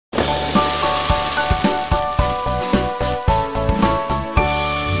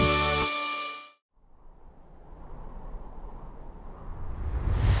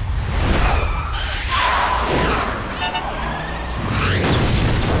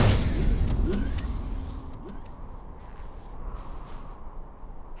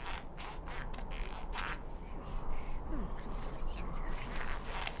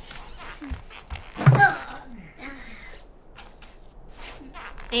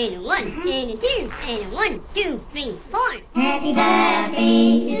and a 1 and a 2 and a 1, 2, 3, 4. Happy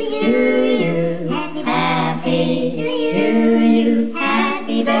birthday to you. Happy birthday to you.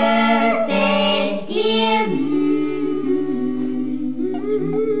 Happy birthday, dear.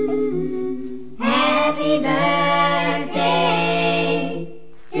 Happy birthday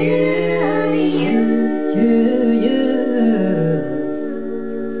to you. To you.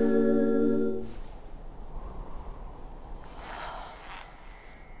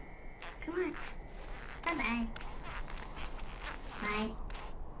 Come on. Bye-bye. Bye.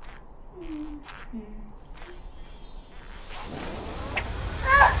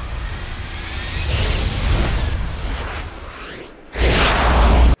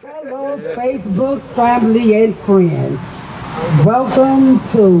 Hello, Facebook family and friends. Welcome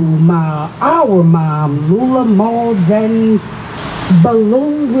to our mom, Lula Mauldin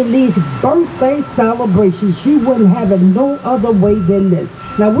balloon release birthday celebration. She wouldn't have it no other way than this.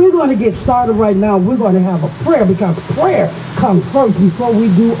 Now we're going to get started right now. We're going to have a prayer because prayer comes first before we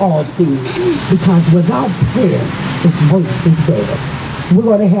do all things. Because without prayer, it's worse than dead. We're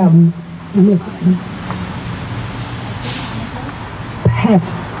going to have Miss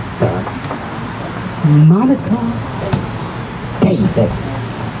Pastor Monica Davis.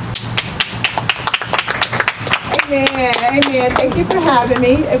 Amen. Amen. Thank you for having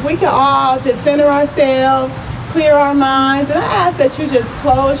me. If we can all just center ourselves, clear our minds, and I ask that you just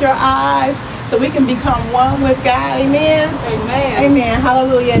close your eyes so we can become one with God. Amen. Amen. Amen.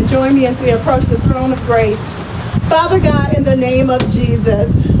 Hallelujah. And join me as we approach the throne of grace. Father God, in the name of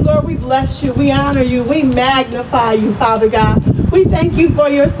Jesus, Lord, we bless you. We honor you. We magnify you, Father God. We thank you for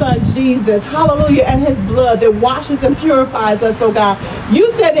your son, Jesus, hallelujah, and his blood that washes and purifies us, oh God. You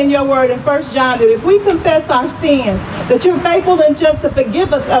said in your word in 1 John that if we confess our sins, that you're faithful and just to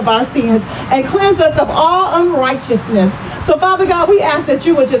forgive us of our sins and cleanse us of all unrighteousness. So, Father God, we ask that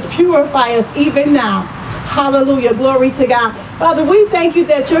you would just purify us even now. Hallelujah. Glory to God. Father, we thank you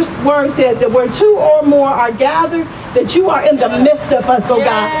that your word says that where 2 or more are gathered, that you are in the midst of us, oh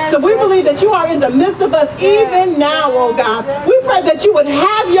God. So we believe that you are in the midst of us even now, oh God. We pray that you would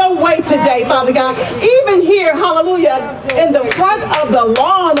have your way today, Father God. Even here, hallelujah, in the front of the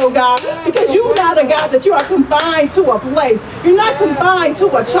lawn, oh God, because you're not a God that you are confined to a place. You're not confined to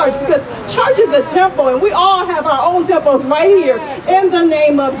a church, because church is a temple, and we all have our own temples right here in the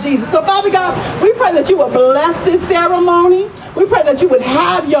name of Jesus. So, Father God, we pray that you would bless this ceremony. We pray that you would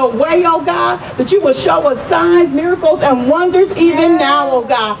have your way, oh God, that you would show us signs, miracles, and wonders even now, oh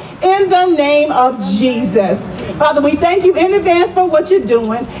God, in the name of Jesus. Father, we thank you in advance for what you're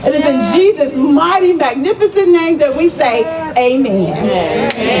doing. It is in Jesus' mighty, magnificent name that we say amen.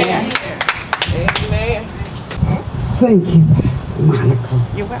 Amen. Amen. Thank you, Pastor Monica.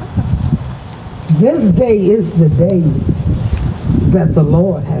 You're welcome. This day is the day that the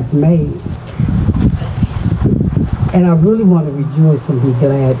Lord has made. And I really want to rejoice and be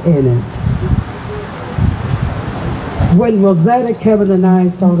glad in it. When Rosetta, Kevin, and I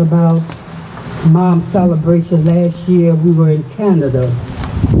thought about Mom's celebration last year, we were in Canada.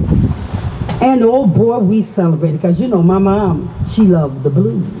 And oh boy, we celebrated, because you know, my mom, she loved the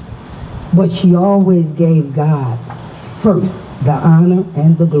blues. But she always gave God first the honor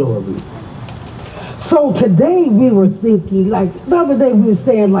and the glory. So today we were thinking, like the other day we were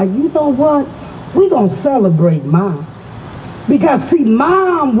saying, like, you know what? We're going to celebrate Mom. Because, see,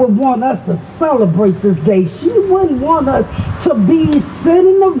 Mom would want us to celebrate this day. She wouldn't want us to be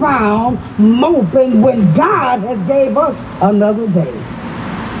sitting around moping when God has gave us another day.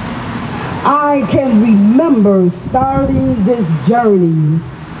 I can remember starting this journey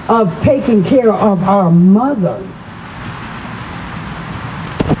of taking care of our mother.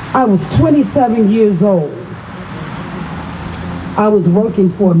 I was 27 years old. I was working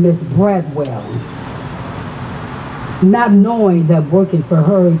for Miss Bradwell, not knowing that working for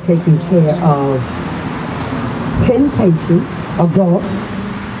her, taking care of 10 patients, adults,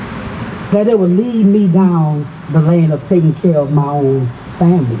 that it would lead me down the lane of taking care of my own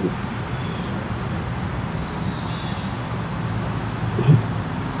family.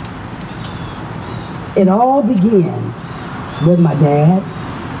 It all began with my dad.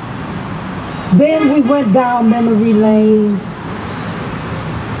 Then we went down memory lane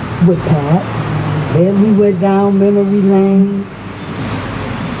with Pat. Then we went down memory lane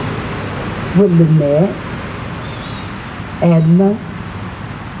with Lynette, Edna,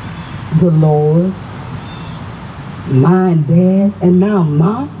 Dolores, my and Dad, and now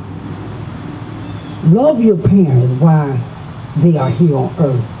Mom. Love your parents while they are here on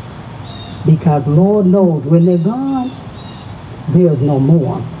earth, because Lord knows when they're gone, there's no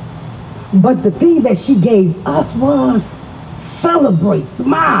more. But the thing that she gave us was celebrate,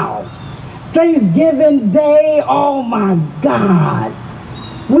 smile. Thanksgiving Day, oh my God.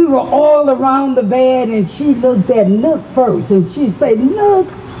 We were all around the bed and she looked at Nook first and she said, Nook,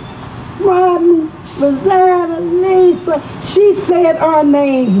 Rodney, Rosanna, Lisa. She said our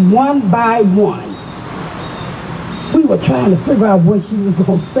names one by one. We were trying to figure out what she was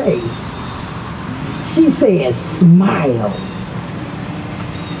going to say. She said, smile.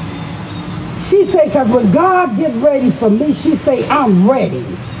 She said, because when God gets ready for me, she say, I'm ready.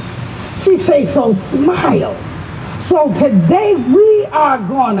 She say, so smile. So today we are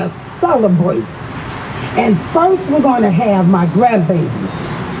going to celebrate. And first we're going to have my grandbaby.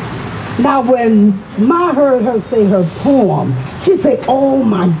 Now when Ma heard her say her poem, she said, oh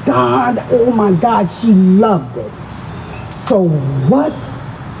my God, she loved it. So what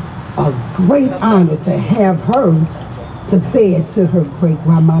a great honor to have her to say it to her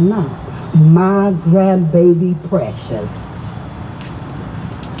great-grandma now. My grandbaby Precious.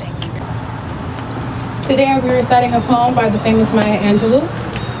 Today I'll be reciting a poem by the famous Maya Angelou.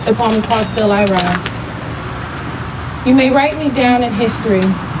 The poem is called Still I Rise. You may write me down in history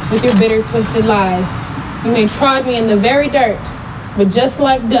with your bitter, twisted lies. You may trod me in the very dirt, but just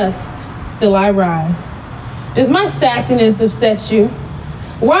like dust, still I rise. Does my sassiness upset you?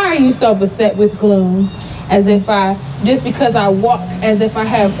 Why are you so beset with gloom? Just because I walk as if I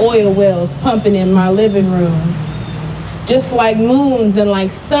have oil wells pumping in my living room. Just like moons and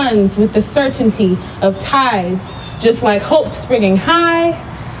like suns with the certainty of tides, just like hope springing high,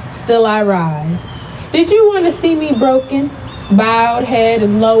 still I rise. Did you want to see me broken? Bowed head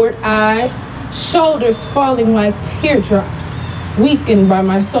and lowered eyes, shoulders falling like teardrops, weakened by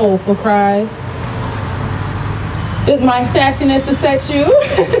my soulful cries. Does my sassiness upset you?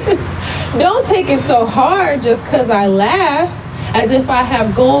 Don't take it so hard just cause I laugh, as if I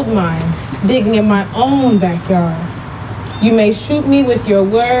have gold mines digging in my own backyard. You may shoot me with your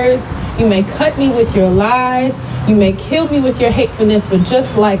words, you may cut me with your lies, you may kill me with your hatefulness, but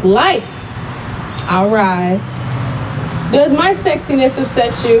just like life, I'll rise. Does my sexiness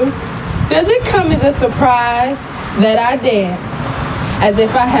upset you? Does it come as a surprise that I dance, as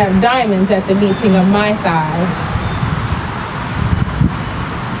if I have diamonds at the meeting of my thighs?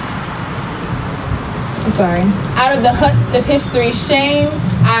 Out of the huts of history's shame,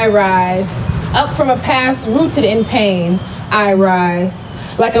 I rise. Up from a past rooted in pain, I rise.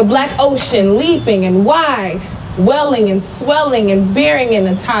 Like a black ocean leaping and wide, welling and swelling and bearing in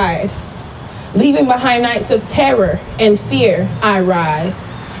the tide. Leaving behind nights of terror and fear, I rise.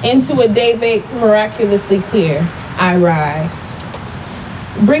 Into a day baked miraculously clear, I rise.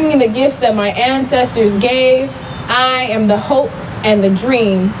 Bringing the gifts that my ancestors gave, I am the hope and the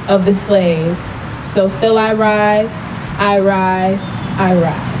dream of the slave. So still I rise, I rise, I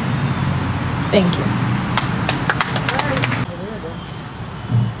rise. Thank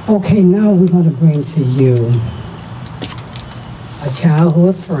you. Okay, now we're going to bring to you a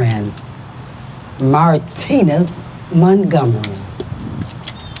childhood friend, Martina Montgomery.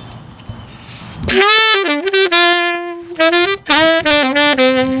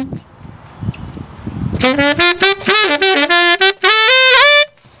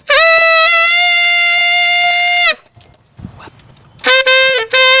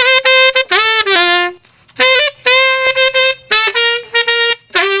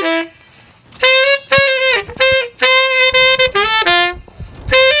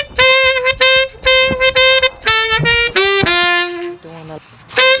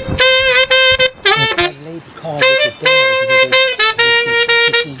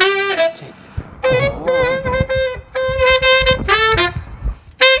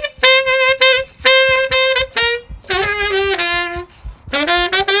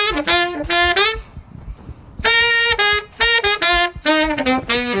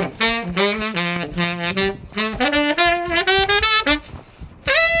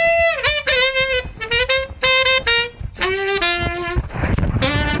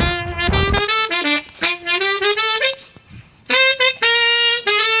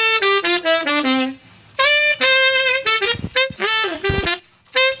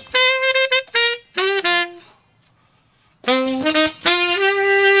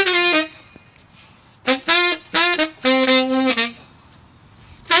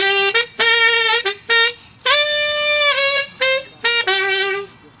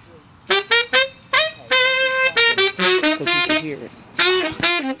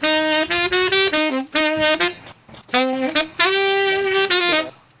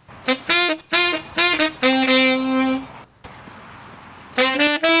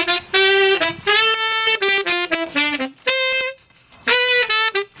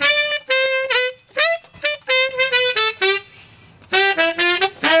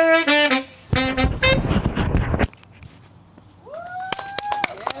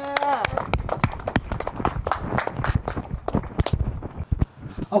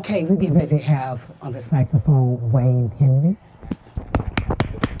 Okay, we get ready to have on the saxophone Wayne Henry.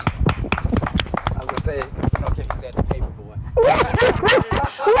 I was gonna say, okay, he said the paper boy. Wait a minute,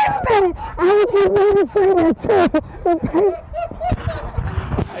 I was getting ready to say that too.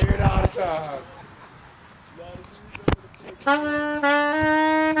 I hear it all the time.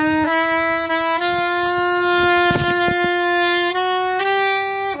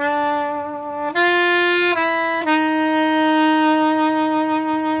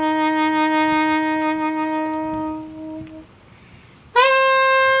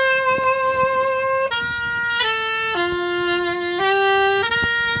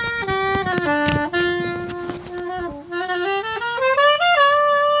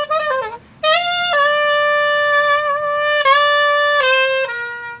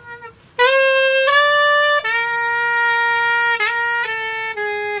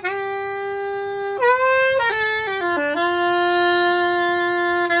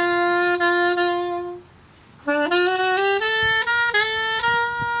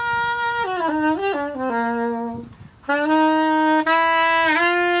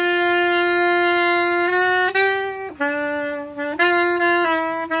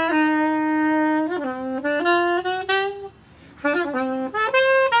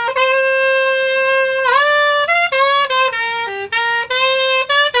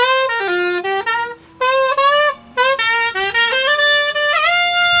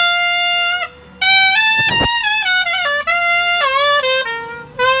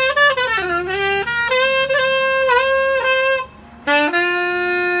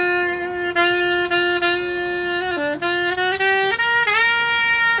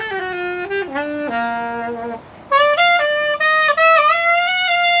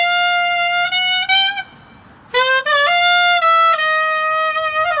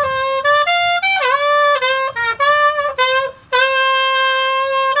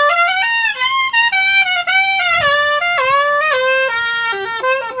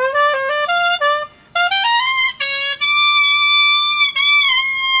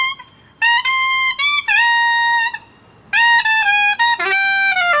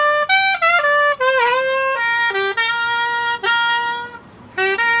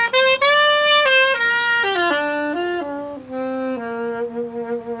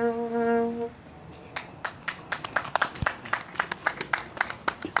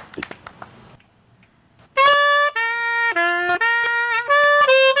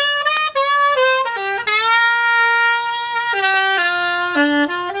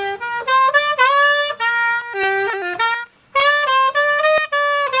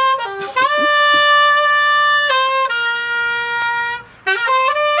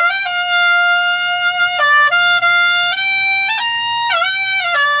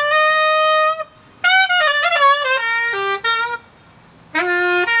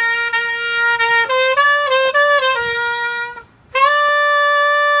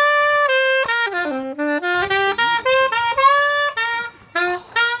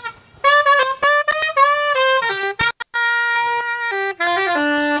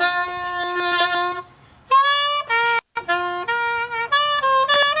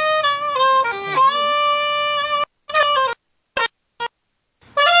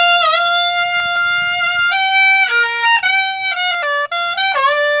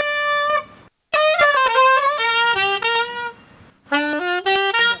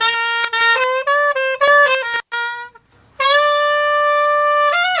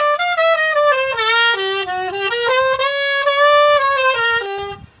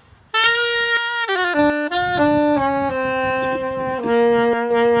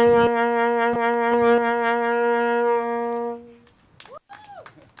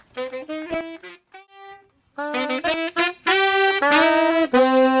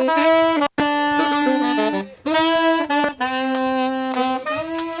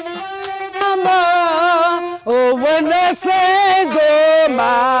 When the saints go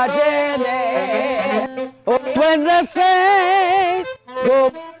marching in, oh, when the saints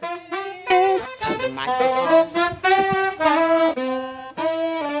go marching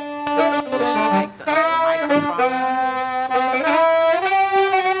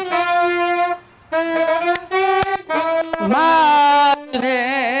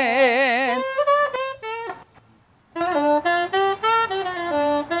in.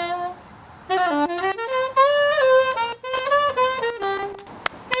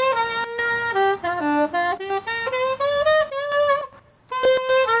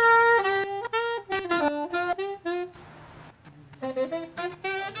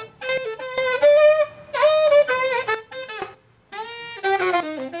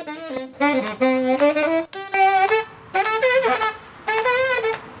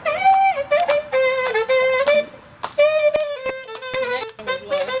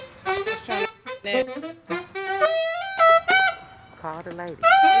 Call the lady.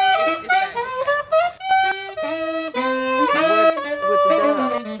 With the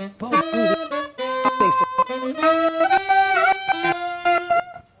dog.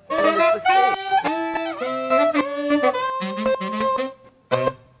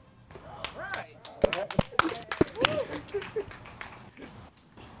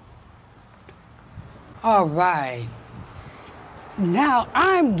 All right. Now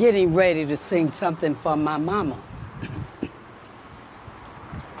I'm getting ready to sing something for my mama.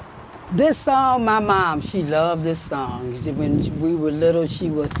 This song, my mom, she loved this song. When we were little,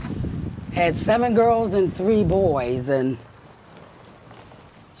 she had 7 girls and 3 boys, and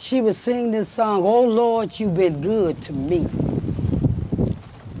she would sing this song, "Oh Lord, you've been good to me."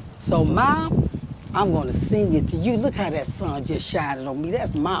 So Mom, I'm gonna sing it to you. Look how that sun just shining on me.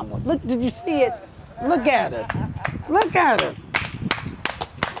 That's Mama. Look, did you see it? Look at her. Look at her.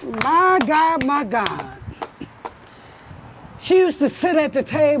 My God, my God. She used to sit at the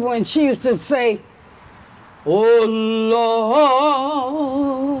table and she used to say, "Oh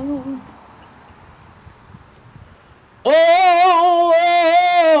Lord, oh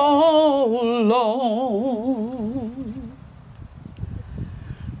Lord,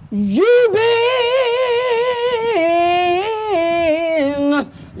 you've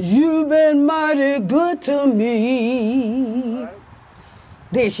been mighty good to me."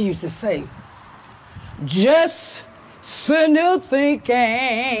 Then she used to say, "Just sitting there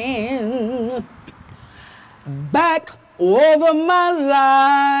thinking back over my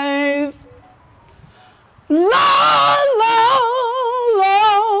life. Lord, Lord,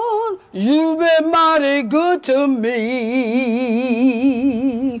 Lord, you've been mighty good to me.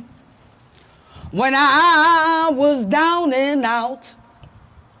 When I was down and out,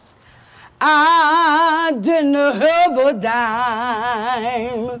 I didn't have a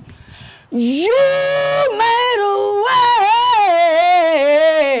dime. You made a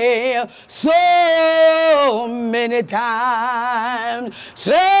way so many times.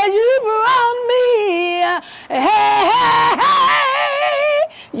 Say you brought me, hey,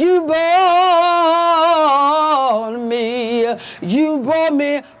 you brought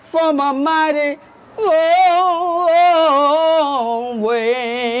me from a mighty long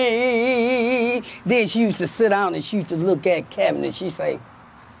way. Then she used to sit down and she used to look at Kevin and she'd say,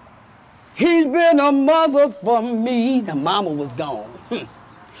 "He's been a mother for me." The mama was gone.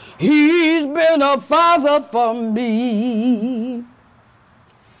 "He's been a father for me.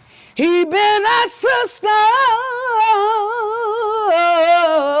 He's been a sister.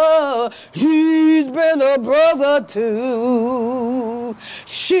 He's been a brother too."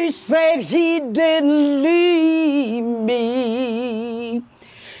 She said he didn't leave me.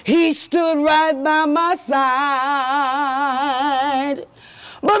 He stood right by my side.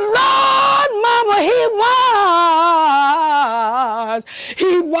 But Lord, Mama,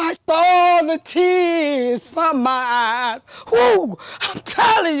 he washed all the tears from my eyes. Whoo, I'm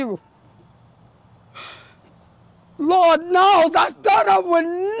telling you, Lord knows I thought I would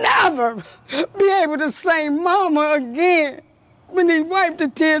never be able to say Mama again when he wiped the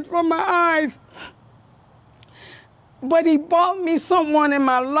tears from my eyes. But he brought me someone in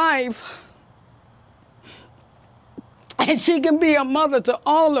my life, and she can be a mother to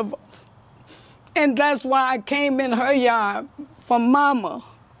all of us. And that's why I came in her yard for Mama.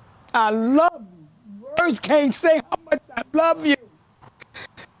 I love you. Words can't say how much I love you.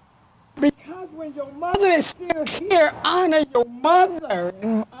 Because when your mother is still here, honor your mother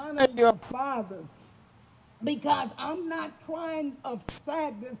and honor your father. Because I'm not crying of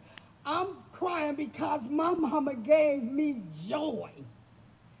sadness. I'm crying because my mama gave me joy.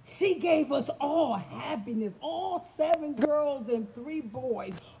 She gave us all happiness, all 7 girls and 3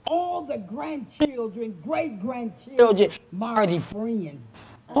 boys, all the grandchildren, great-grandchildren, Marty friends,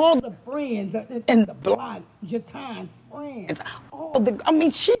 all the friends in the block, Jatan friends,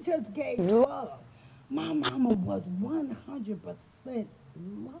 she just gave love. My mama was 100%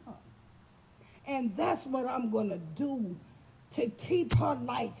 love. And that's what I'm going to do to keep her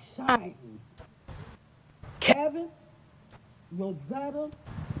light shining. Kevin, Rosetta,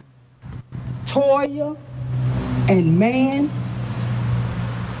 Toya, and Man,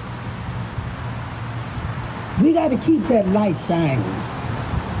 we got to keep that light shining.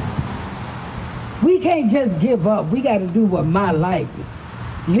 We can't just give up. We got to do what Ma liked.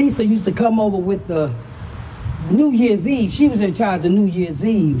 Lisa used to come over with the New Year's Eve. She was in charge of New Year's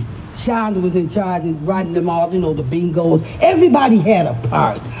Eve. Shonda was in charge of writing them all, the bingos. Everybody had a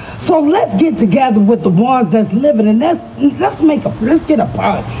part. So let's get together with the ones that's living, and let's get a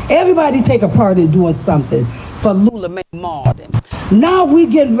part. Everybody take a part in doing something for Lula Mauldin. Now we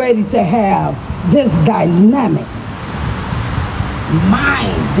getting ready to have this dynamic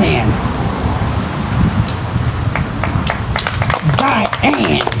mind dance.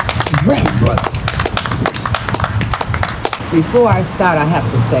 Diane Rembrandt. Before I start, I have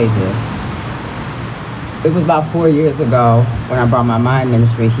to say this. It was about 4 years ago when I brought my mind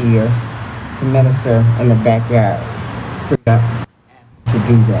ministry here to minister in the backyard. To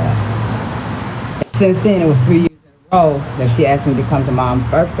do that. And since then, it was 3 years in a row that she asked me to come to Mom's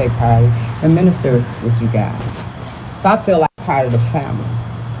birthday party and minister with you guys. So I feel like part of the family.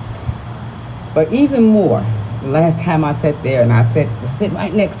 But even more, the last time I sat there and I was sitting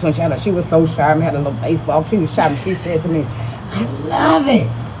right next to her, she was so shy, we had a little baseball, she was shy, and she said to me, I love it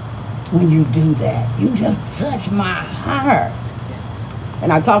when you do that. You just touch my heart.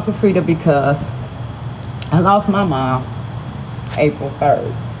 And I talked to Frida because I lost my mom April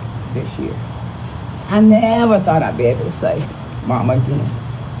 3rd this year. I never thought I'd be able to say Mama again.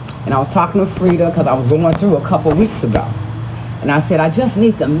 And I was talking to Frida because I was going through a couple weeks ago. And I said, I just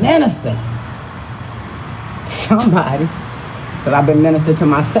need to minister to somebody. Because I've been ministering to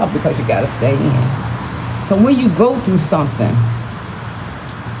myself because you got to stay in. So when you go through something,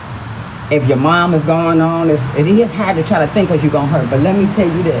 if your mom is going on, it is hard to try to think what you're going to hurt. But let me tell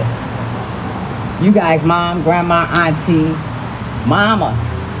you this. You guys, Mom, Grandma, Auntie, Mama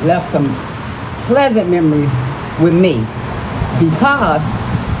left some pleasant memories with me. Because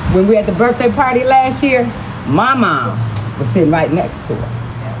when we were at the birthday party last year, my mom was sitting right next to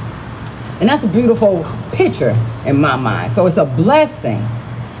her. And that's a beautiful picture in my mind. So it's a blessing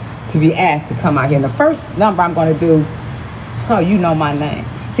to be asked to come out here. And the first number I'm going to do is called You Know My Name.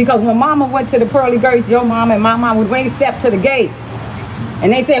 See, because when Mama went to the Pearly Gates, your mom and my mom would ring step to the gate.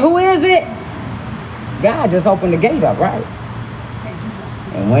 And they said, who is it? God just opened the gate up, right?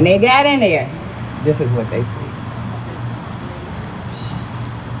 And when they got in there, this is what they said.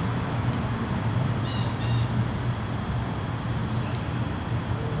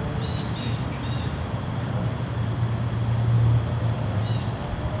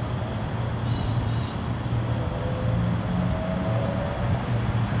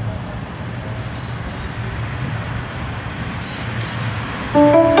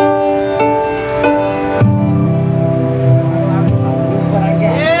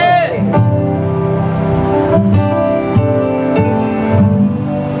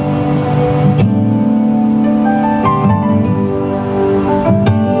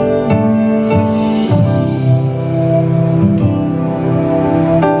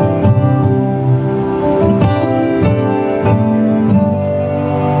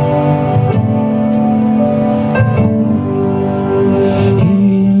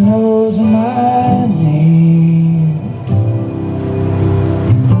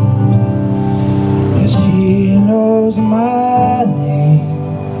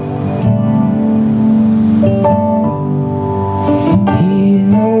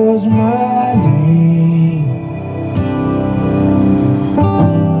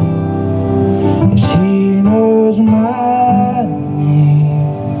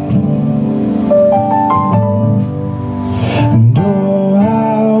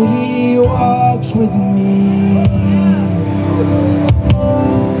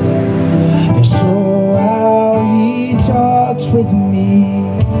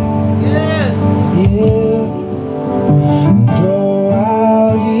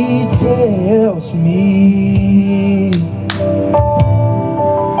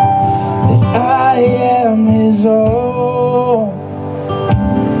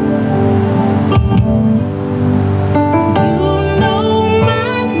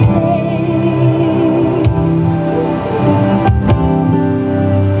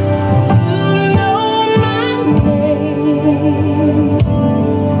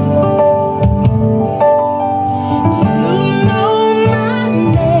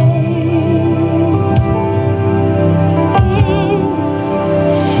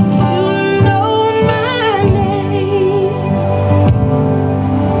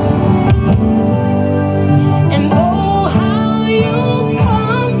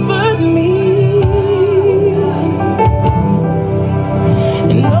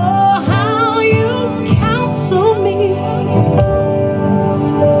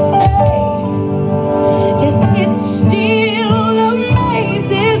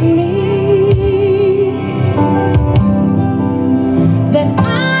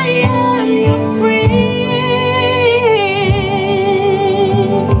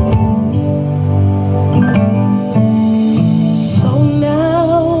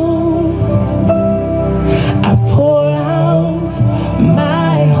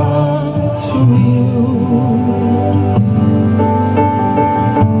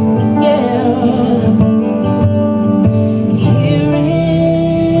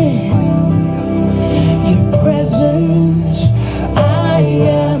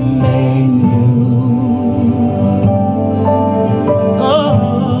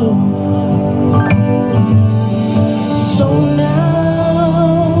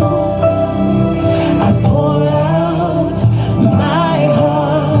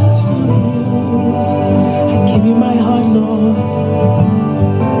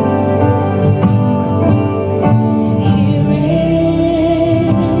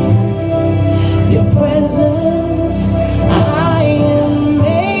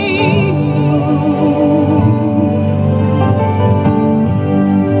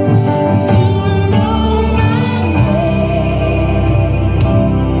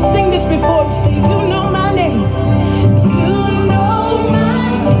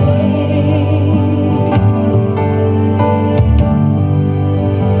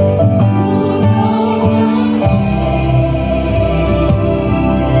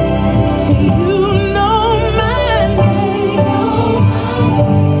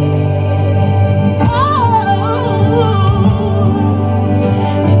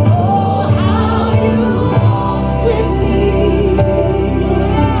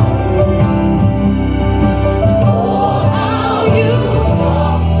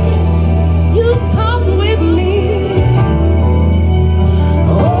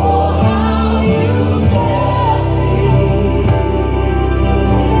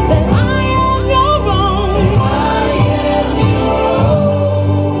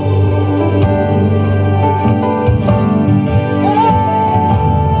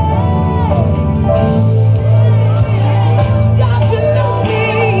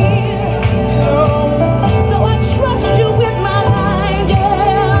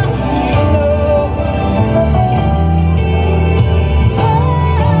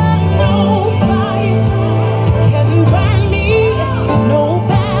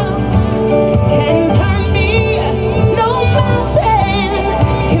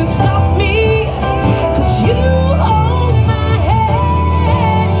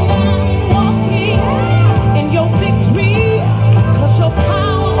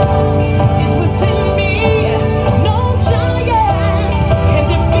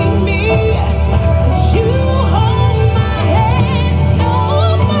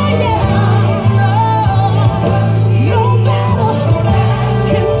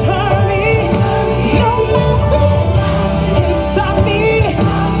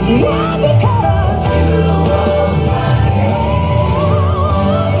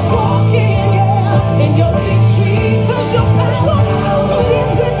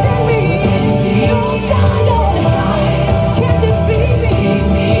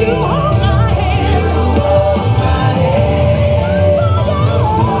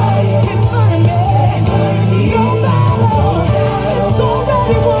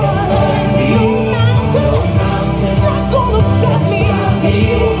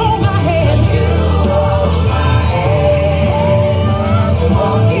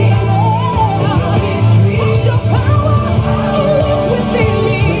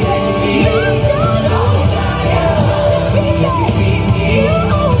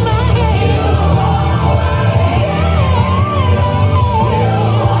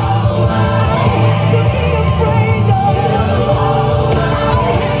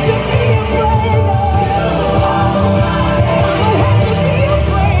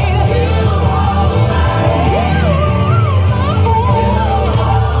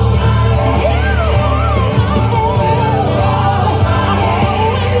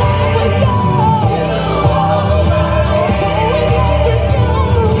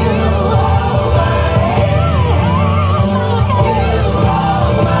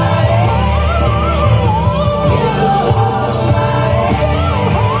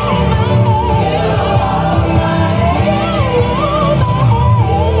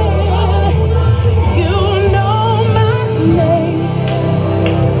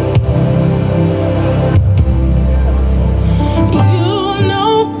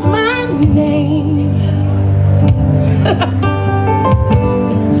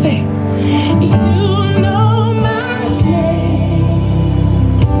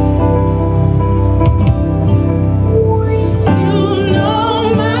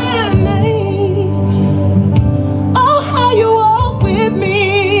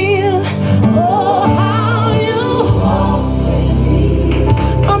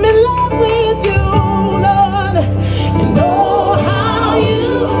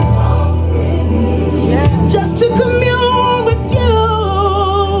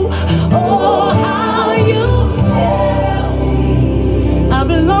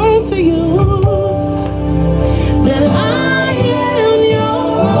 to you that I am your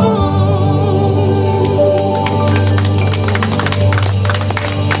own.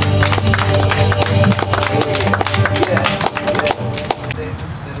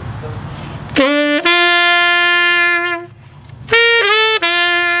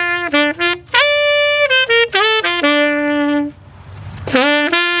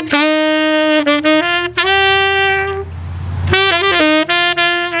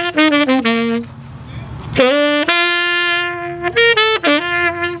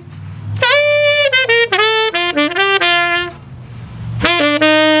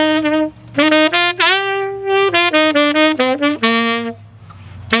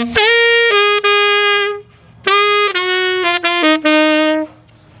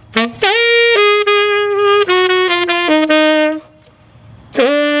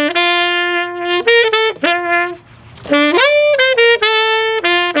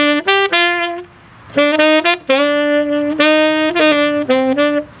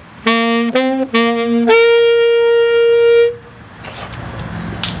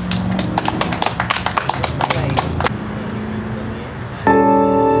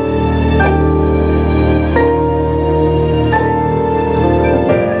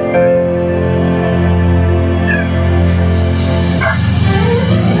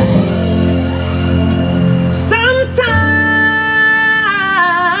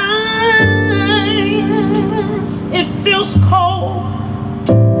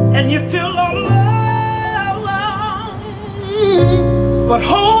 But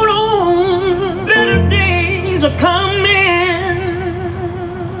hold on, better days are coming.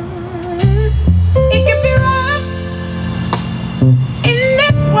 It can be rough in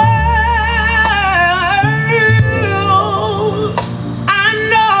this world. I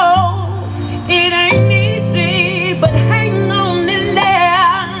know it ain't easy, but hang on in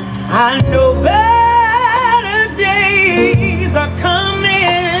there. I know better days are coming.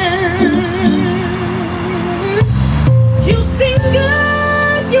 You sing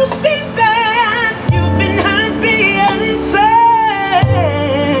good, you sing bad, you've been happy and sad.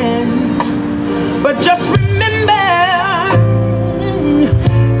 But just remember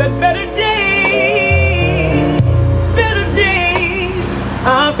that better days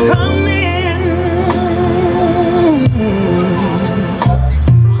are coming.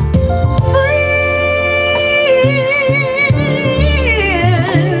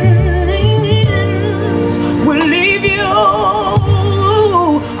 Friends will leave you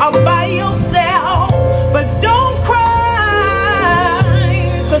all by yourself, but don't cry,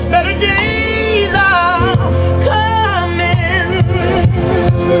 'cause better days are coming.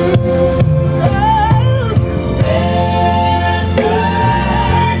 Oh,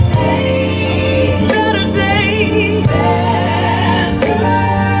 better days,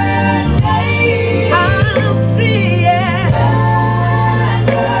 I'll see it.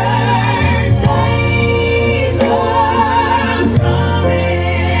 Better days are coming.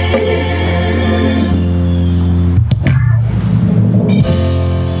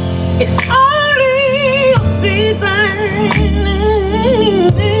 It's only a season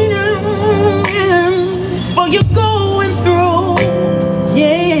for you going through,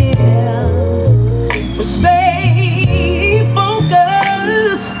 yeah. But stay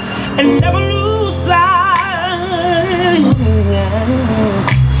focused and never lose sight.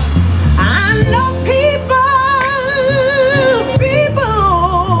 I know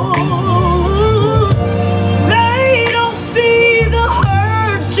they don't see the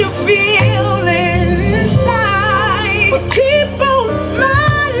hurt you feel inside, but keep on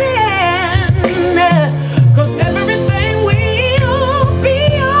smiling, 'cause every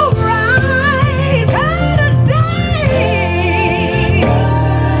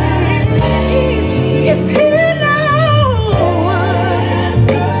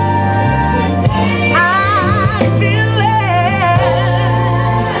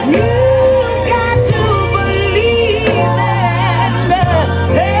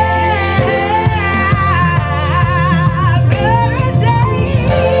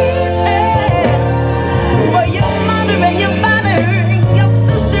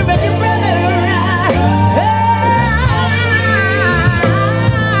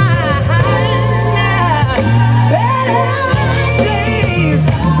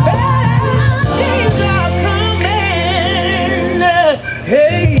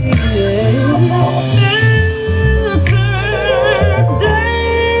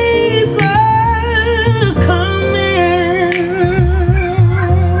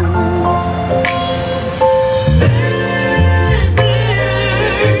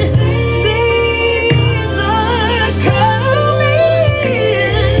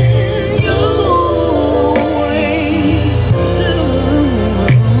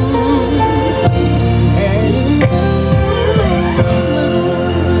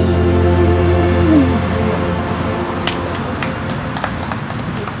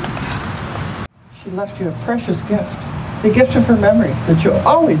She left you a precious gift, the gift of her memory that you'll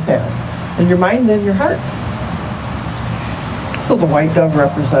always have in your mind and in your heart. So the white dove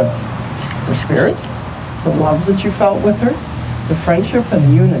represents her spirit, the love that you felt with her, the friendship and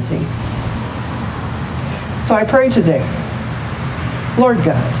the unity. So I pray today, Lord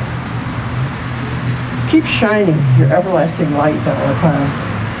God, keep shining your everlasting light down upon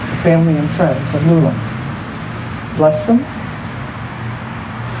the family and friends of Lula. Bless them.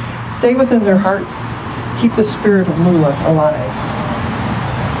 Stay within their hearts. Keep the spirit of Lula alive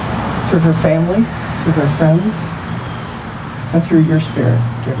through her family, through her friends, and through your spirit,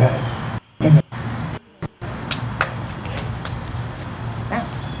 dear God. Amen. Now.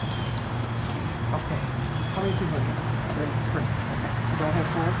 Okay. How many people are here? Three. Do I have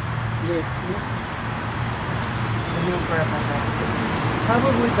time? Yeah. Yes. I'm going to grab my basket.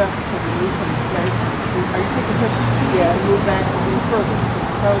 Probably best to release some guys. Are you taking pictures? Yes. Move back a little further.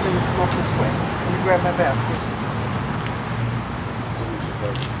 Probably going to come up this way. Let me grab my basket.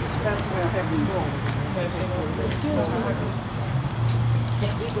 That's where I have you go.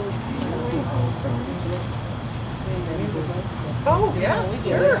 Oh, yeah,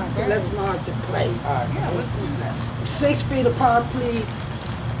 sure. Let's march and play. Yeah, let's do that. 6 feet apart, please.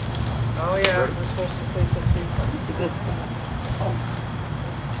 Oh, yeah. We're supposed to stay 6 feet apart. This is a good spot. Oh.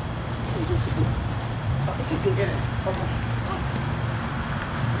 It's a good spot. Get it. Okay.